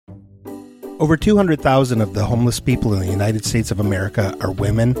Over 200,000 of the homeless people in the United States of America are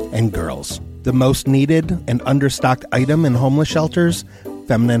women and girls. The most needed and understocked item in homeless shelters?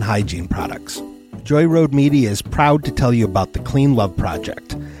 Feminine hygiene products. Joy Road Media is proud to tell you about the Clean Love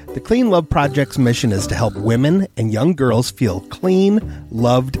Project. The Clean Love Project's mission is to help women and young girls feel clean,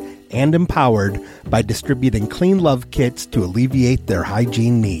 loved, and empowered by distributing Clean Love kits to alleviate their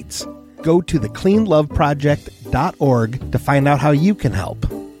hygiene needs. Go to thecleanloveproject.org to find out how you can help.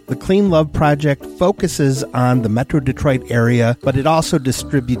 The Clean Love Project focuses on the Metro Detroit area, but it also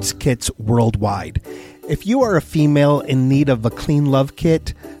distributes kits worldwide. If you are a female in need of a Clean Love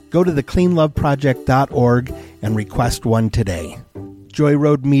kit, go to thecleanloveproject.org and request one today. Joy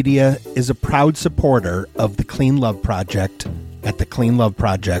Road Media is a proud supporter of the Clean Love Project at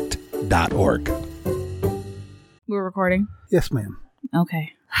thecleanloveproject.org. We're recording? Yes, ma'am.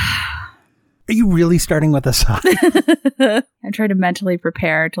 Okay. Are you really starting with a sigh? I tried to mentally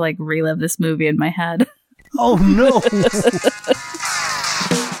prepare to relive this movie in my head. Oh no!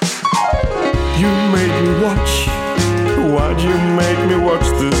 You made me watch. Why'd you make me watch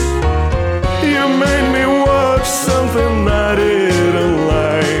this? You made me watch something I didn't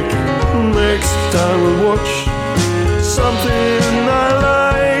like. Next time we'll watch something I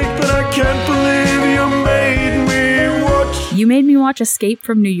like, but I can't believe you made me watch. You made me watch Escape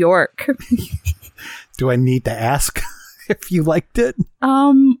from New York. Do I need to ask if you liked it?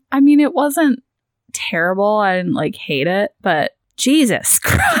 I mean, it wasn't terrible. I didn't hate it, but Jesus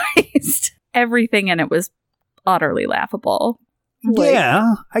Christ. Everything in it was utterly laughable.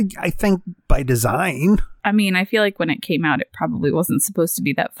 Yeah, I think by design. I mean, I feel like when it came out, it probably wasn't supposed to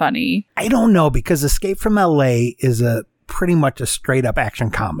be that funny. I don't know, because Escape from LA is pretty much a straight up action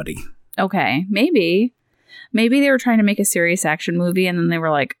comedy. Okay, maybe. Maybe they were trying to make a serious action movie and then they were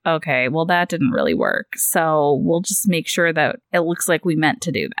like, okay, well, that didn't really work. So we'll just make sure that it looks like we meant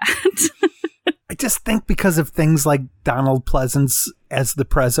to do that. I just think because of things like Donald Pleasance as the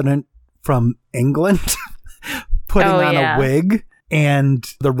president from England putting on a wig and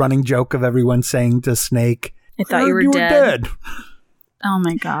the running joke of everyone saying to Snake, I thought you were dead. Oh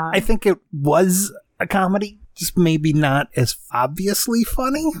my God. I think it was a comedy. Just maybe not as obviously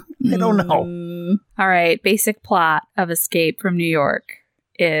funny. I don't know. All right. Basic plot of Escape from New York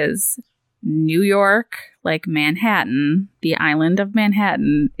is New York, like Manhattan, the island of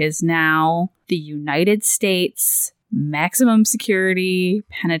Manhattan, is now the United States maximum security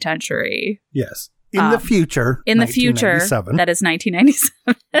penitentiary. Yes. In the future. In the future. That is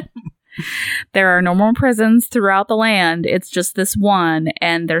 1997. There are no more prisons throughout the land. It's just this one,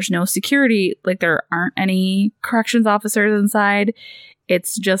 and there's no security. There aren't any corrections officers inside.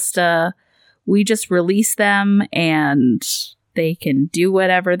 It's just we just release them, and they can do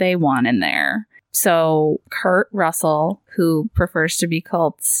whatever they want in there. So Kurt Russell, who prefers to be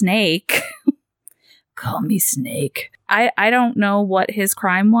called Snake, call me Snake. I don't know what his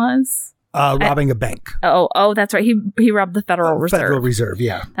crime was. Robbing a bank. Oh, that's right. He robbed the Federal Reserve. Federal Reserve,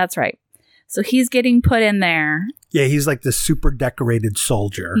 yeah. That's right. So he's getting put in there. Yeah, he's like the super decorated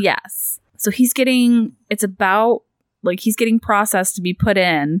soldier. Yes. So he's getting processed to be put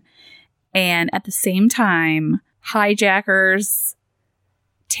in. And at the same time, hijackers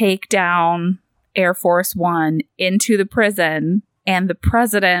take down Air Force One into the prison. And the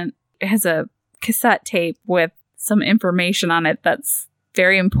president has a cassette tape with some information on it that's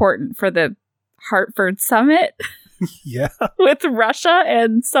very important for the Hartford Summit. Yeah. With Russia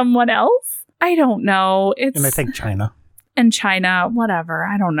and someone else. I don't know. And I think China. And China, whatever.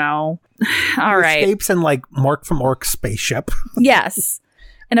 I don't know. All right. Escapes in Mork from Ork spaceship. Yes.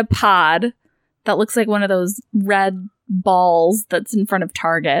 In a pod that looks like one of those red balls that's in front of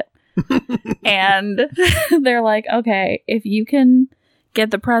Target. And they're like, okay, if you can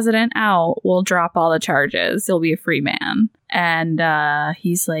get the president out, we'll drop all the charges. You'll be a free man. And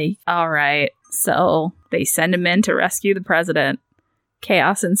he's like, all right. So they send him in to rescue the president.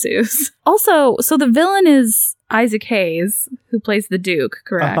 Chaos ensues. Also, so the villain is Isaac Hayes, who plays the Duke,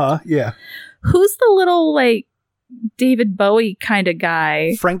 correct? Yeah. Who's the little, David Bowie kind of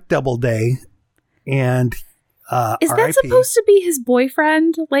guy? Frank Doubleday. And is that supposed to be his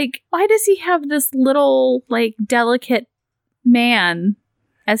boyfriend? Why does he have this little, delicate man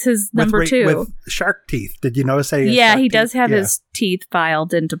as his number two? With shark teeth. Did you notice that? He does have his teeth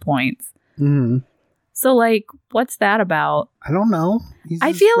filed into points. Mm-hmm. So, what's that about? I don't know.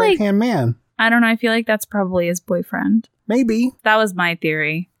 I feel right-hand man. I don't know. I feel like that's probably his boyfriend. Maybe. That was my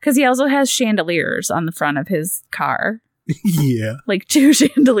theory. Because he also has chandeliers on the front of his car. Yeah. 2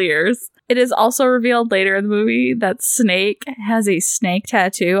 chandeliers. It is also revealed later in the movie that Snake has a snake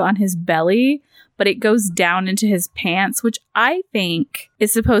tattoo on his belly, but it goes down into his pants, which I think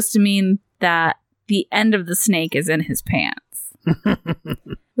is supposed to mean that the end of the snake is in his pants,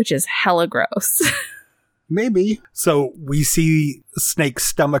 which is hella gross. Maybe. So we see Snake's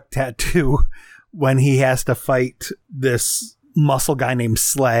stomach tattoo when he has to fight this muscle guy named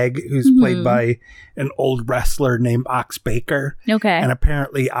Slag, who's played by an old wrestler named Ox Baker. Okay. And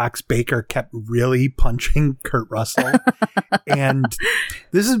apparently Ox Baker kept really punching Kurt Russell. And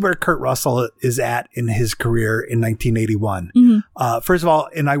this is where Kurt Russell is at in his career in 1981. First of all,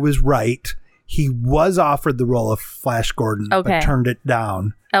 and I was right, he was offered the role of Flash Gordon, but turned it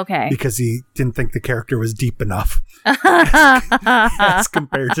down. Okay. Because he didn't think the character was deep enough as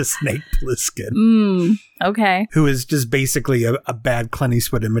compared to Snake Plissken. Okay. Who is just basically a bad Clint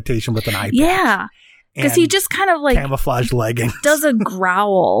Eastwood imitation with an eye patch. Yeah. Because he just kind of like camouflage leggings. Does a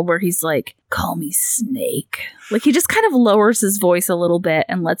growl where he's like, call me Snake. Like he just kind of lowers his voice a little bit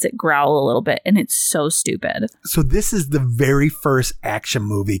and lets it growl a little bit. And it's so stupid. So this is the very first action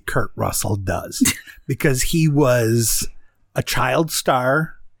movie Kurt Russell does because he was a child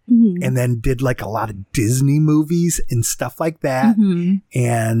star. And then did like a lot of Disney movies and stuff like that.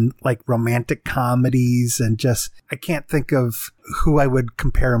 And like romantic comedies and just, I can't think of who I would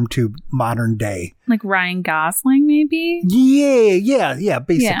compare him to modern day. Like Ryan Gosling, maybe? Yeah,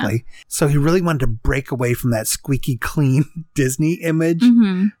 basically. Yeah. So he really wanted to break away from that squeaky clean Disney image.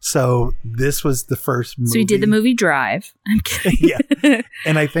 So this was the first movie. So he did the movie Drive. I'm kidding. Yeah.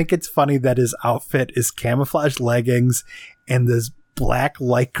 And I think it's funny that his outfit is camouflage leggings and this black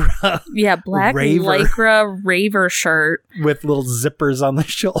lycra. Yeah, black lycra raver shirt. With little zippers on the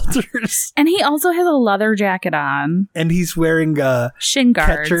shoulders. And he also has a leather jacket on. And he's wearing shin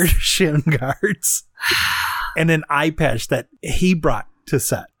guards. Catcher shin guards. And an eye patch that he brought to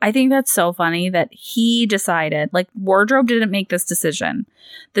set. I think that's so funny that he decided, like, wardrobe didn't make this decision.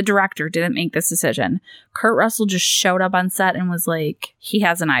 The director didn't make this decision. Kurt Russell just showed up on set and was like, he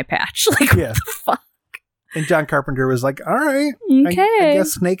has an eye patch. Like, what the fuck? And John Carpenter was like, all right, okay. I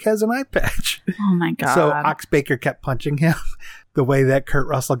guess Snake has an eye patch. Oh my God. So Ox Baker kept punching him. The way that Kurt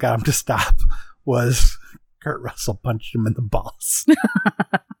Russell got him to stop was Kurt Russell punched him in the balls.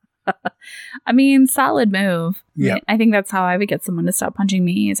 I mean, solid move. Yeah. I think that's how I would get someone to stop punching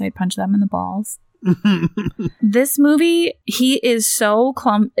me, is I'd punch them in the balls. This movie, he is so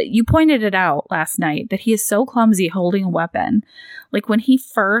clumsy. You pointed it out last night that he is so clumsy holding a weapon. Like when he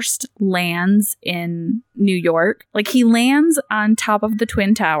first lands in New York, like he lands on top of the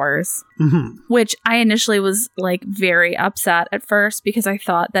Twin Towers, which I initially was like very upset at first because I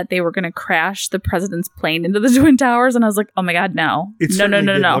thought that they were going to crash the president's plane into the Twin Towers. And I was like, oh my God, no. It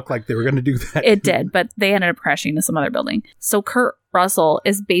no. looked like they were going to do that. It did, but they ended up crashing into some other building. So Kurt Russell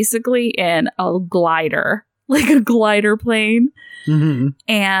is basically in a glider, like a glider plane,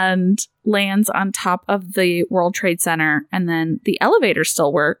 and lands on top of the World Trade Center. And then the elevator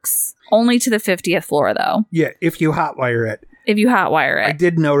still works, only to the 50th floor, though. Yeah, if you hotwire it. I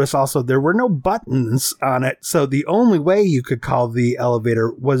did notice also there were no buttons on it. So the only way you could call the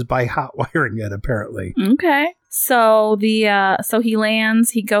elevator was by hotwiring it, apparently. Okay. So so he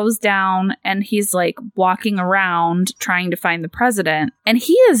lands, he goes down, and he's like walking around trying to find the president. And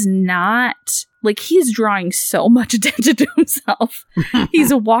he is not, like, he's drawing so much attention to himself.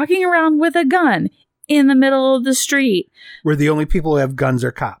 He's walking around with a gun in the middle of the street. Where the only people who have guns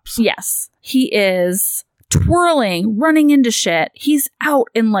are cops. Yes. He is twirling, running into shit. He's out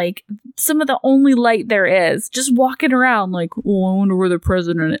in like some of the only light there is, just walking around like, oh, I wonder where the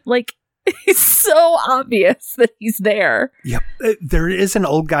president is. Like, it's so obvious that he's there. Yep. There is an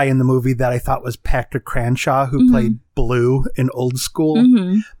old guy in the movie that I thought was Patrick Cranshaw, who played Blue in Old School.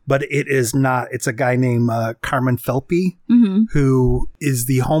 But it is not. It's a guy named Carmen Philby, who is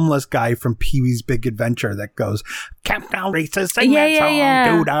the homeless guy from Pee-wee's Big Adventure that goes, Countdown Racist, sing that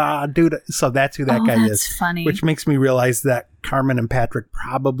song, doo-da, doo-da. So that's who that guy is. That's funny. Which makes me realize that Carmen and Patrick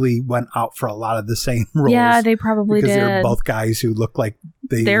probably went out for a lot of the same roles. Yeah, they probably because did. They're both guys who look like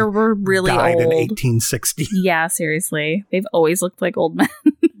they were really died old. in 1860. Yeah, seriously. They've always looked like old men.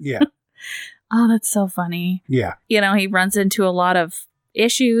 Yeah. Oh, that's so funny. Yeah. You know, he runs into a lot of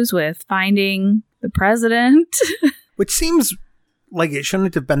issues with finding the president. Which seems like it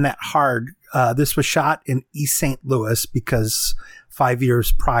shouldn't have been that hard. This was shot in East St. Louis because 5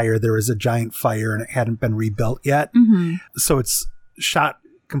 years prior there was a giant fire and it hadn't been rebuilt yet. So it's shot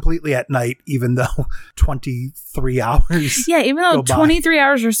completely at night, even though 23 hours. Yeah, even though 23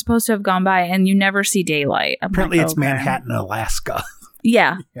 hours are supposed to have gone by and you never see daylight. Apparently it's Manhattan, Alaska.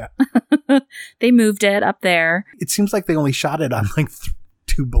 Yeah. They moved it up there. It seems like they only shot it on like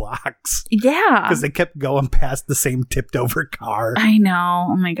 2 blocks. Yeah. Because they kept going past the same tipped over car. I know.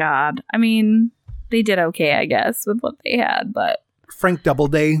 Oh my God. I mean, they did okay, I guess, with what they had, but Frank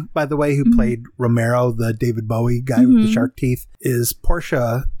Doubleday, by the way, who played Romero, the David Bowie guy with the shark teeth, is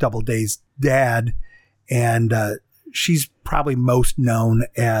Portia Doubleday's dad. And she's probably most known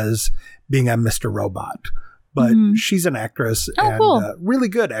as being on Mr. Robot. But she's an actress and cool. Really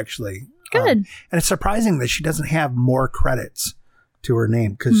good, actually. Good. And it's surprising that she doesn't have more credits to her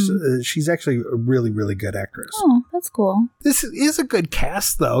name because she's actually a really, really good actress. Oh, that's cool. This is a good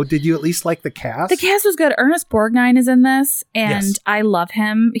cast, though. Did you at least like the cast? The cast was good. Ernest Borgnine is in this, and Yes. I love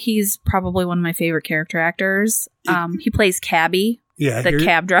him. He's probably one of my favorite character actors. He plays Cabby, Yeah, the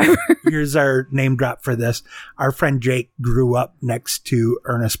cab driver. here's our name drop for this. Our friend Jake grew up next to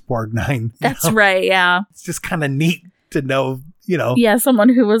Ernest Borgnine. That's right, yeah. It's just kind of neat to know, you know. Yeah, someone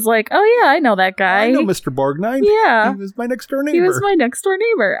who was like, oh yeah, I know that guy. I know Mr. Borgnine. Yeah. He was my next door neighbor. He was my next door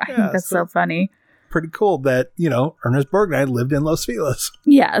neighbor. I Yeah, think that's so funny. Pretty cool that, you know, Ernest Borgnine lived in Los Feliz.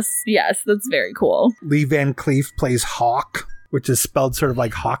 Yes, that's very cool. Lee Van Cleef plays Hawk, which is spelled sort of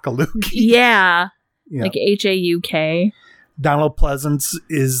like Hawkaloogie. Yeah, Yeah. like Hauk. Donald Pleasance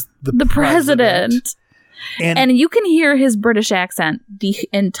is The president. And you can hear his British accent the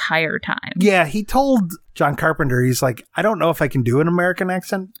entire time. yeah, he told John Carpenter, he's like, I don't know if I can do an American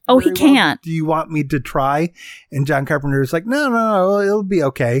accent. Oh, he very well. can't. Do you want me to try? And John Carpenter is like, no, it'll be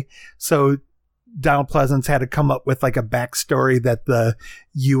okay. So Donald Pleasance had to come up with like a backstory that the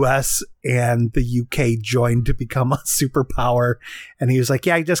US and the UK joined to become a superpower. And he was like,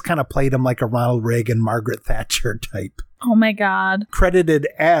 yeah, I just kind of played him like a Ronald Reagan, Margaret Thatcher type. Oh my God. Credited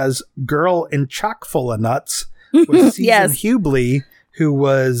as Girl in Chock Full of Nuts was Susan Yes. Hubley, who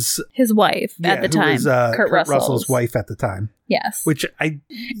was His wife at the who time. was, Kurt Russell's wife at the time. Yes. Which and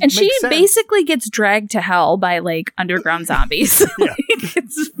makes she sense. basically gets dragged to hell by like underground zombies. Yeah. Like,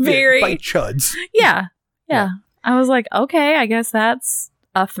 it's very by chuds. yeah. I was like, okay, I guess that's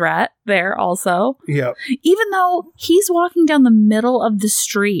a threat there also. Yeah. Even though he's walking down the middle of the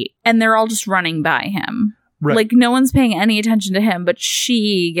street and they're all just running by him. Right. Like no one's paying any attention to him, but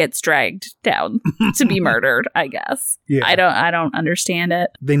she gets dragged down to be murdered, I guess. Yeah. I don't understand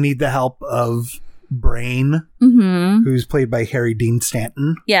it. They need the help of Brain, Mm-hmm. who's played by Harry Dean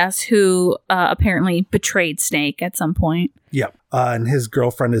Stanton. Yes, who apparently betrayed Snake at some point. Yeah. And his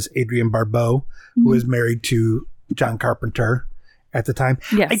girlfriend is Adrienne Barbeau, who was married to John Carpenter at the time.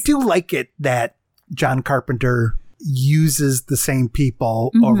 Yes. I do like it that John Carpenter uses the same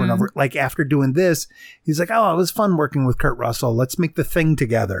people over and over. Like after doing this, he's like, oh, it was fun working with Kurt Russell. Let's make The Thing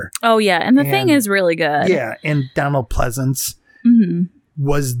together. Oh, yeah. And the thing And- is really good. Yeah. And Donald Pleasance Mm-hmm.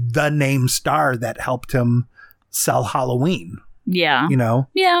 was the name star that helped him sell Halloween, Yeah. you know,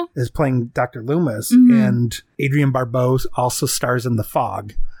 Yeah. is playing Dr. Loomis. Mhm. And Adrienne Barbeau also stars in The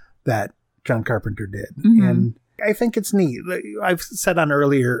Fog that John Carpenter did. Mhm. And I think it's neat. Like, I've said on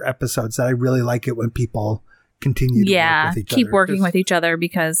earlier episodes that I really like it when people continue to work with each keep other. working 'Cause- with each other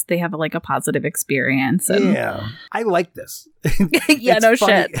because they have like a positive experience. And Yeah. I like this. yeah, It's no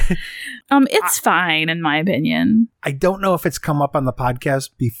funny. shit. It's fine in my opinion. I don't know if it's come up on the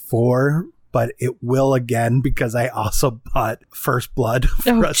podcast before, but it will again because I also bought First Blood for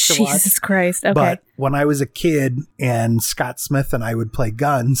Oh, us to watch. Jesus Christ. Okay. But when I was a kid and Scott Smith and I would play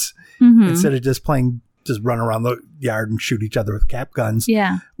guns, Mhm. instead of just run around the yard and shoot each other with cap guns,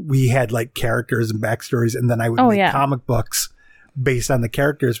 Yeah. we had like characters and backstories. And then I would Oh, make yeah. comic books based on the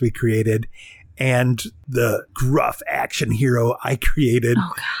characters we created. And the gruff action hero I created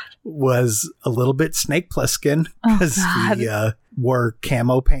Oh, God. was a little bit Snake Plissken Oh, because God. he wore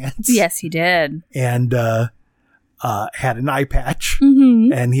camo pants. Yes, he did. And had an eye patch.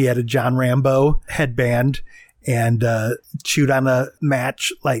 Mm-hmm. And he had a John Rambo headband and chewed on a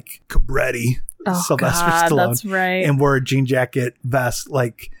match like Cabretti, Oh, Sylvester God, Stallone, that's right. and wore a jean jacket vest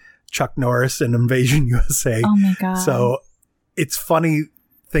like Chuck Norris in Invasion USA. Oh, my God. So it's funny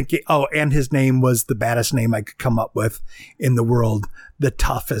thinking, and his name was the baddest name I could come up with in the world. The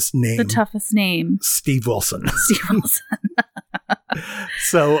toughest name. the toughest name. Steve Wilson. Steve Wilson.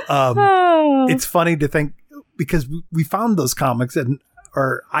 So Oh. it's funny to think because we found those comics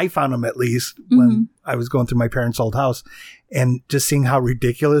or I found them at least when I was going through my parents' old house and just seeing how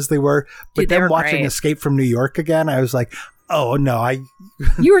ridiculous they were. But Dude, they then were watching great. Escape from New York again, I was like, oh no,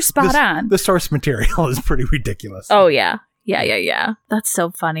 You were spot on. the source material is pretty ridiculous. Oh, yeah. Yeah. That's so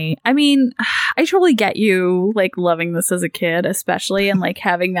funny. I mean, I totally get you like loving this as a kid, especially and like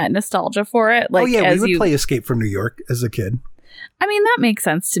having that nostalgia for it. Like, oh yeah, as we would you play Escape from New York as a kid. I mean, that makes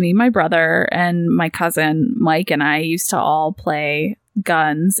sense to me. My brother and my cousin Mike and I used to all play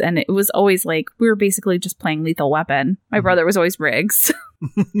guns, and it was always like we were basically just playing Lethal Weapon. My brother was always Riggs.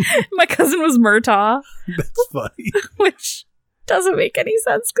 My cousin was Murtaugh, That's funny. which doesn't make any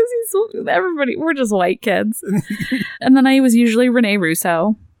sense because we're just white kids. And then I was usually Renee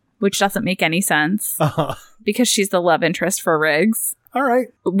Russo, which doesn't make any sense because she's the love interest for Riggs. All right.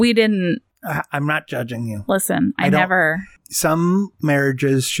 We didn't. I'm not judging you. Listen, I never. Some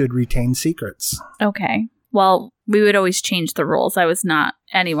marriages should retain secrets. Okay. Well, we would always change the rules. I was not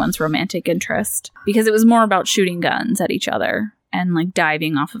anyone's romantic interest because it was more about shooting guns at each other and like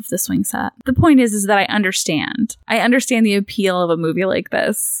diving off of the swing set. The point is that I understand. I understand the appeal of a movie like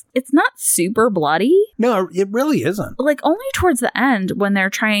this. It's not super bloody. No, it really isn't. Like only towards the end when they're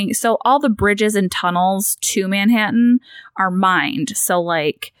trying. So all the bridges and tunnels to Manhattan are mined. So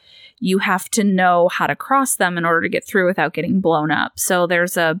like you have to know how to cross them in order to get through without getting blown up. So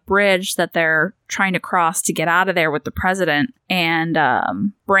there's a bridge that they're trying to cross to get out of there with the president. And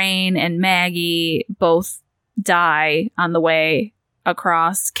Brain and Maggie both die on the way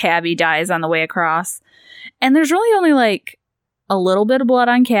across. Cabby dies on the way across. And there's really only like a little bit of blood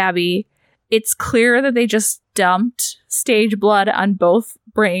on Cabby. It's clear that they just dumped stage blood on both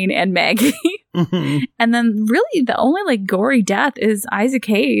Brain and Maggie. Mm-hmm. And then really the only like gory death is Isaac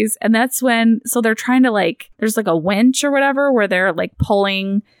Hayes. And that's when, so they're trying to like, there's like a winch or whatever where they're like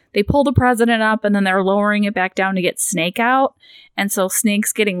they pull the president up and then they're lowering it back down to get Snake out. And so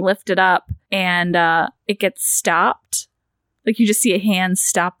Snake's getting lifted up and it gets stopped. Like you just see a hand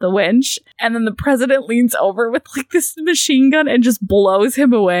stop the winch. And then the president leans over with like this machine gun and just blows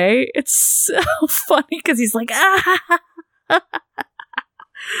him away. It's so funny because he's like, ah.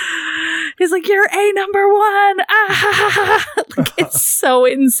 He's like, you're A number one. Ah. Like, it's so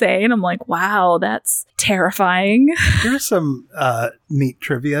insane. I'm like, wow, that's terrifying. Here's some neat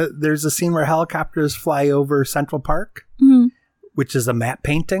trivia. There's a scene where helicopters fly over Central Park, which is a matte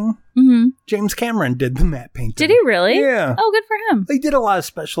painting. Mm-hmm. James Cameron did the matte painting. Did he really? Yeah. Oh, good for him. They did a lot of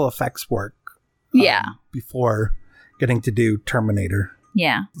special effects work. Before getting to do Terminator.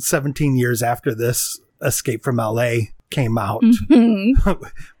 Yeah. 17 years after this, Escape from L.A. came out,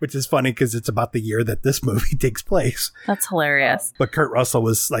 which is funny because it's about the year that this movie takes place. That's hilarious. But Kurt Russell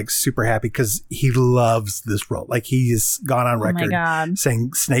was like super happy because he loves this role. Like he's gone on record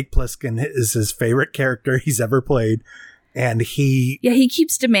saying Snake Plissken is his favorite character he's ever played. And he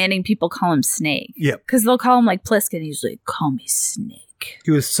keeps demanding people call him Snake. Yeah. Because they'll call him like Plissken. He's like, call me Snake.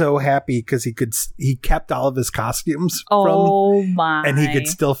 He was so happy because he kept all of his costumes. And he could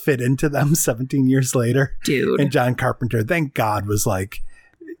still fit into them 17 years later. Dude. And John Carpenter, thank God, was like,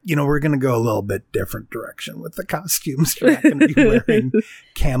 we're going to go a little bit different direction with the costumes. You're not going to be wearing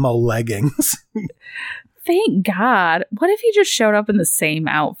camo leggings. Thank God. What if he just showed up in the same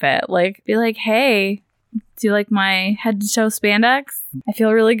outfit? Like, be like, hey, do you like my head to toe spandex? I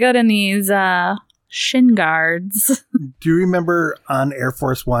feel really good in these shin guards. Do you remember on Air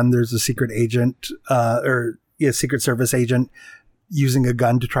Force One, there's a secret agent, Secret Service agent using a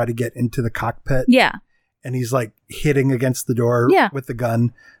gun to try to get into the cockpit? Yeah. And he's like hitting against the door with the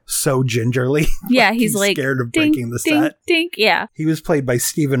gun so gingerly. Yeah, he's like scared of breaking the set. Dink. Yeah. He was played by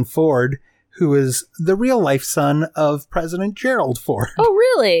Stephen Ford, who is the real life son of President Gerald Ford. Oh,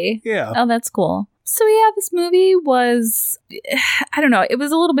 really? Yeah. Oh, that's cool. So yeah, this movie was, I don't know, it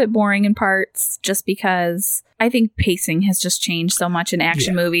was a little bit boring in parts just because I think pacing has just changed so much in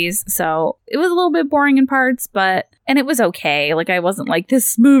action movies. So it was a little bit boring in parts, and it was okay. Like I wasn't like,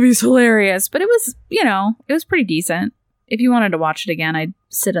 this movie's hilarious, but it was, it was pretty decent. If you wanted to watch it again, I'd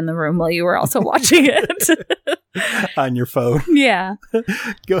sit in the room while you were also watching it. On your phone. Yeah.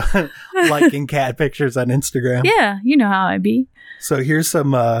 Go liking cat pictures on Instagram. Yeah, you know how I be. So here's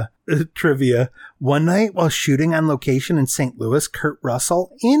some trivia. One night while shooting on location in St. Louis, Kurt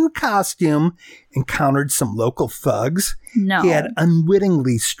Russell, in costume, encountered some local thugs. No. He had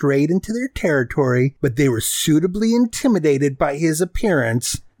unwittingly strayed into their territory, but they were suitably intimidated by his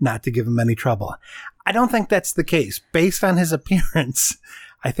appearance not to give him any trouble. I don't think that's the case. Based on his appearance,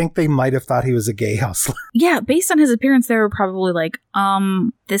 I think they might have thought he was a gay hustler. Yeah, based on his appearance, they were probably like,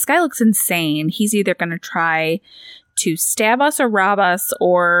 this guy looks insane. He's either going to try to stab us or rob us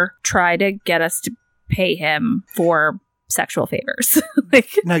or try to get us to pay him for sexual favors.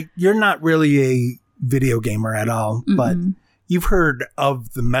 Now, you're not really a video gamer at all, but you've heard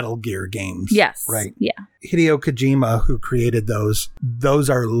of the Metal Gear games. Yes. Right? Yeah. Hideo Kojima, who created those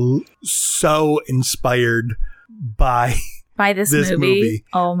are so inspired by this movie.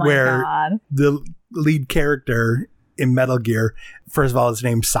 Oh my God. The lead character in Metal Gear, first of all, his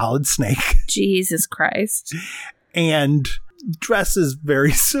name's Solid Snake. Jesus Christ. And dresses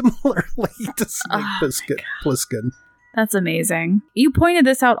very similarly to Snake Plissken. That's amazing. You pointed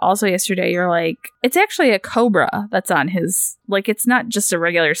this out also yesterday. You're like, it's actually a cobra that's on his, like, it's not just a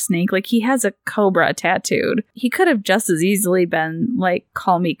regular snake. Like, he has a cobra tattooed. He could have just as easily been like,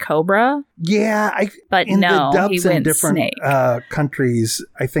 call me Cobra. Yeah. But in no, the dubs he went in different snake. countries,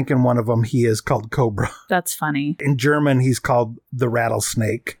 I think in one of them he is called Cobra. That's funny. In German, he's called the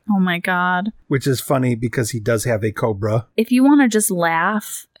rattlesnake, Oh my God. which is funny because he does have a cobra. If you want to just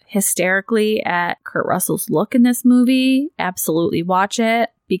laugh hysterically at Kurt Russell's look in this movie, absolutely watch it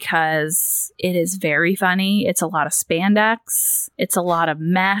because it is very funny. It's a lot of spandex. It's a lot of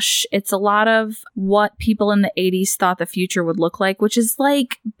mesh. It's a lot of what people in the 80s thought the future would look like, which is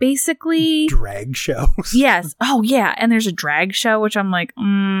like basically Drag shows. Yes. Oh, yeah. And there's a drag show, which I'm like, I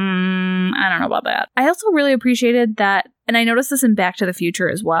don't know about that. I also really appreciated that, and I noticed this in Back to the Future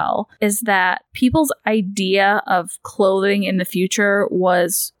as well, is that people's idea of clothing in the future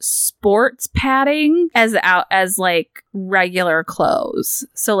was sports padding as like regular clothes.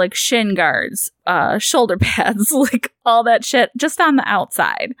 So like shin guards, shoulder pads, like all that shit just on the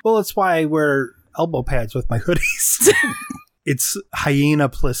outside. Well, it's why I wear elbow pads with my hoodies. It's Hyena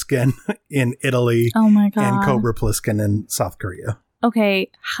Pliskin in Italy Oh my God. and Cobra Pliskin in South Korea. Okay,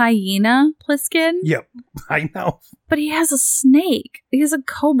 Hyena Pliskin? Yep, I know. But he has a snake. He has a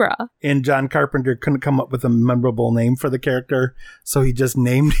cobra. And John Carpenter couldn't come up with a memorable name for the character, so he just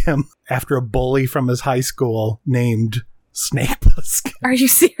named him after a bully from his high school named Snake Plissken. Are you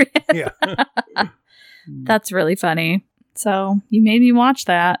serious? Yeah. That's really funny. So you made me watch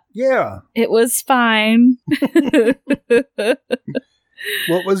that. Yeah. It was fine.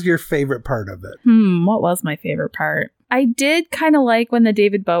 What was your favorite part of it? What was my favorite part? I did kind of like when the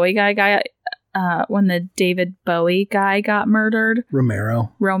David Bowie guy got murdered.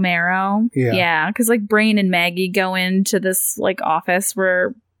 Romero. Yeah. Yeah, because like Brain and Maggie go into this like office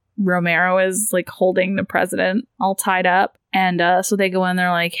where Romero is like holding the president all tied up. And so they go in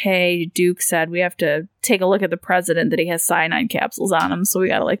there like, hey, Duke said we have to take a look at the president, that he has cyanide capsules on him. So we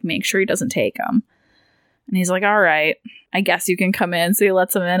got to like make sure he doesn't take them. And he's like, all right, I guess you can come in. So he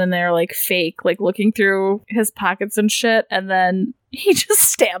lets them in and they're like fake, like looking through his pockets and shit. And then he just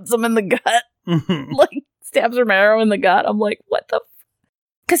stabs him in the gut. Like stabs Romero in the gut. I'm like, what the?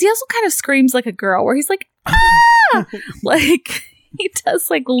 Because he also kind of screams like a girl where he's like, ah! Like he does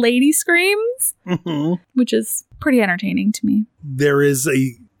like lady screams, which is pretty entertaining to me. There is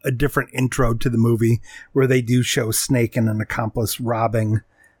a different intro to the movie where they do show Snake and an accomplice robbing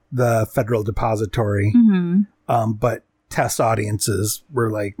the Federal Depository. But test audiences were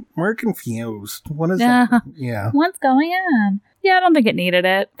like, we're confused. What is that? Yeah. What's going on? Yeah, I don't think it needed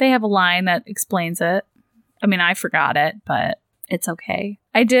it. They have a line that explains it. I mean, I forgot it, but it's okay.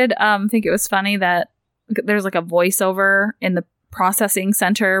 I did think it was funny that there's like a voiceover in the processing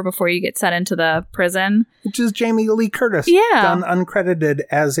center before you get sent into the prison. Which is Jamie Lee Curtis. Yeah. Done uncredited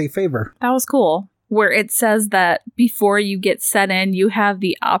as a favor. That was cool. Where it says that before you get sent in, you have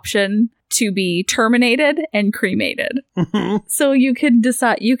the option to be terminated and cremated. So you can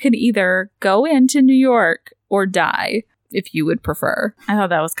decide, you can either go into New York or die if you would prefer. I thought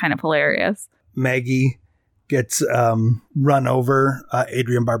that was kind of hilarious. Maggie gets run over.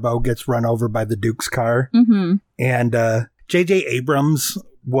 Adrienne Barbeau gets run over by the Duke's car. And J.J. Abrams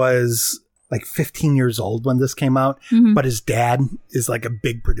was like 15 years old when this came out, but his dad is like a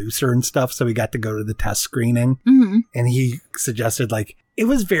big producer and stuff, so he got to go to the test screening. And he suggested like, it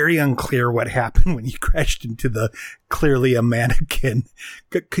was very unclear what happened when he crashed into the clearly a mannequin.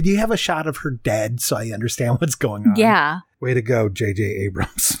 Could you have a shot of her dead so I understand what's going on? Yeah. Way to go, J.J.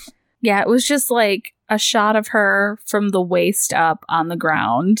 Abrams. Yeah, it was just like a shot of her from the waist up on the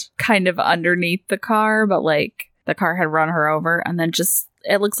ground, kind of underneath the car, but like the car had run her over, and then just,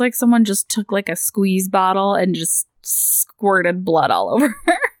 it looks like someone just took like a squeeze bottle and just squirted blood all over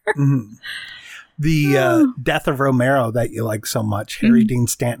her. The death of Romero that you like so much. Harry Dean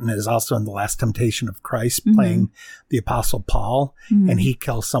Stanton is also in The Last Temptation of Christ playing the Apostle Paul, and he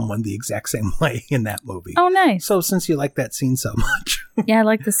kills someone the exact same way in that movie. Oh, nice. So since you like that scene so much. Yeah, I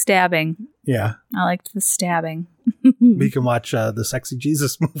like the stabbing. Yeah. I liked the stabbing. We can watch the Sexy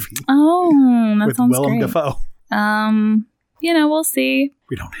Jesus movie. Oh, that with sounds Willem great. Dafoe. You know, we'll see.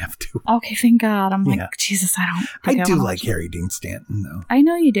 We don't have to. Okay, thank God. I'm like, Yeah. Jesus, I don't I think do wanna like watch it. Harry Dean Stanton, though. I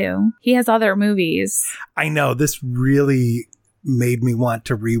know you do. He has other movies. I know. This really made me want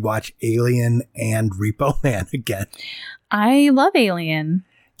to rewatch Alien and Repo Man again. I love Alien.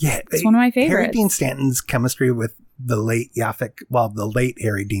 Yeah. It's one of my favorites. Harry Dean Stanton's chemistry with the late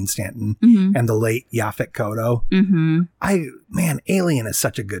Harry Dean Stanton and the late Yaphet Kotto. Alien is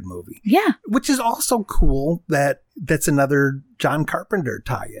such a good movie. Yeah. Which is also cool that's another John Carpenter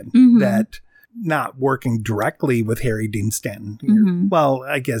tie-in that not working directly with Harry Dean Stanton. Mhm. Well,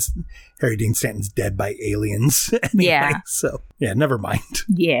 I guess Harry Dean Stanton's dead by aliens anyway. Yeah. So, yeah, never mind.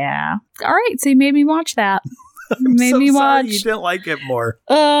 Yeah. All right. So you made me watch that. I'm Made so me sorry watch. you didn't like it more.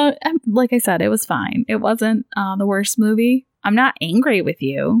 Like I said, it was fine. It wasn't the worst movie. I'm not angry with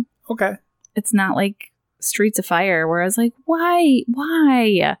you. Okay. It's not like Streets of Fire where I was like, why?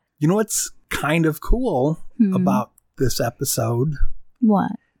 You know what's kind of cool about this episode?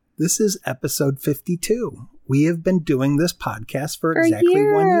 What? This is episode 52. We have been doing this podcast for exactly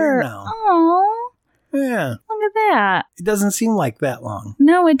 1 year now. Oh, Yeah. look at that. It doesn't seem like that long.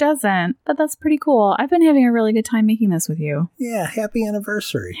 No, it doesn't. But that's pretty cool. I've been having a really good time making this with you. Yeah. Happy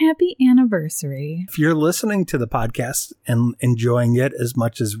anniversary. Happy anniversary. If you're listening to the podcast and enjoying it as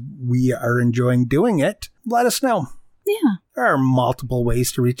much as we are enjoying doing it, let us know. Yeah. There are multiple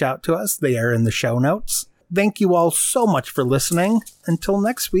ways to reach out to us. They are in the show notes. Thank you all so much for listening. Until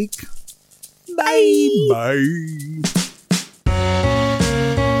next week. Bye. Bye.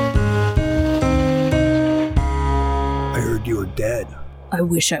 I heard you were dead. I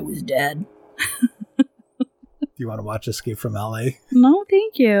wish I was dead. Do you want to watch Escape from LA? No,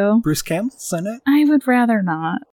 thank you. Bruce Campbell's in it. I would rather not.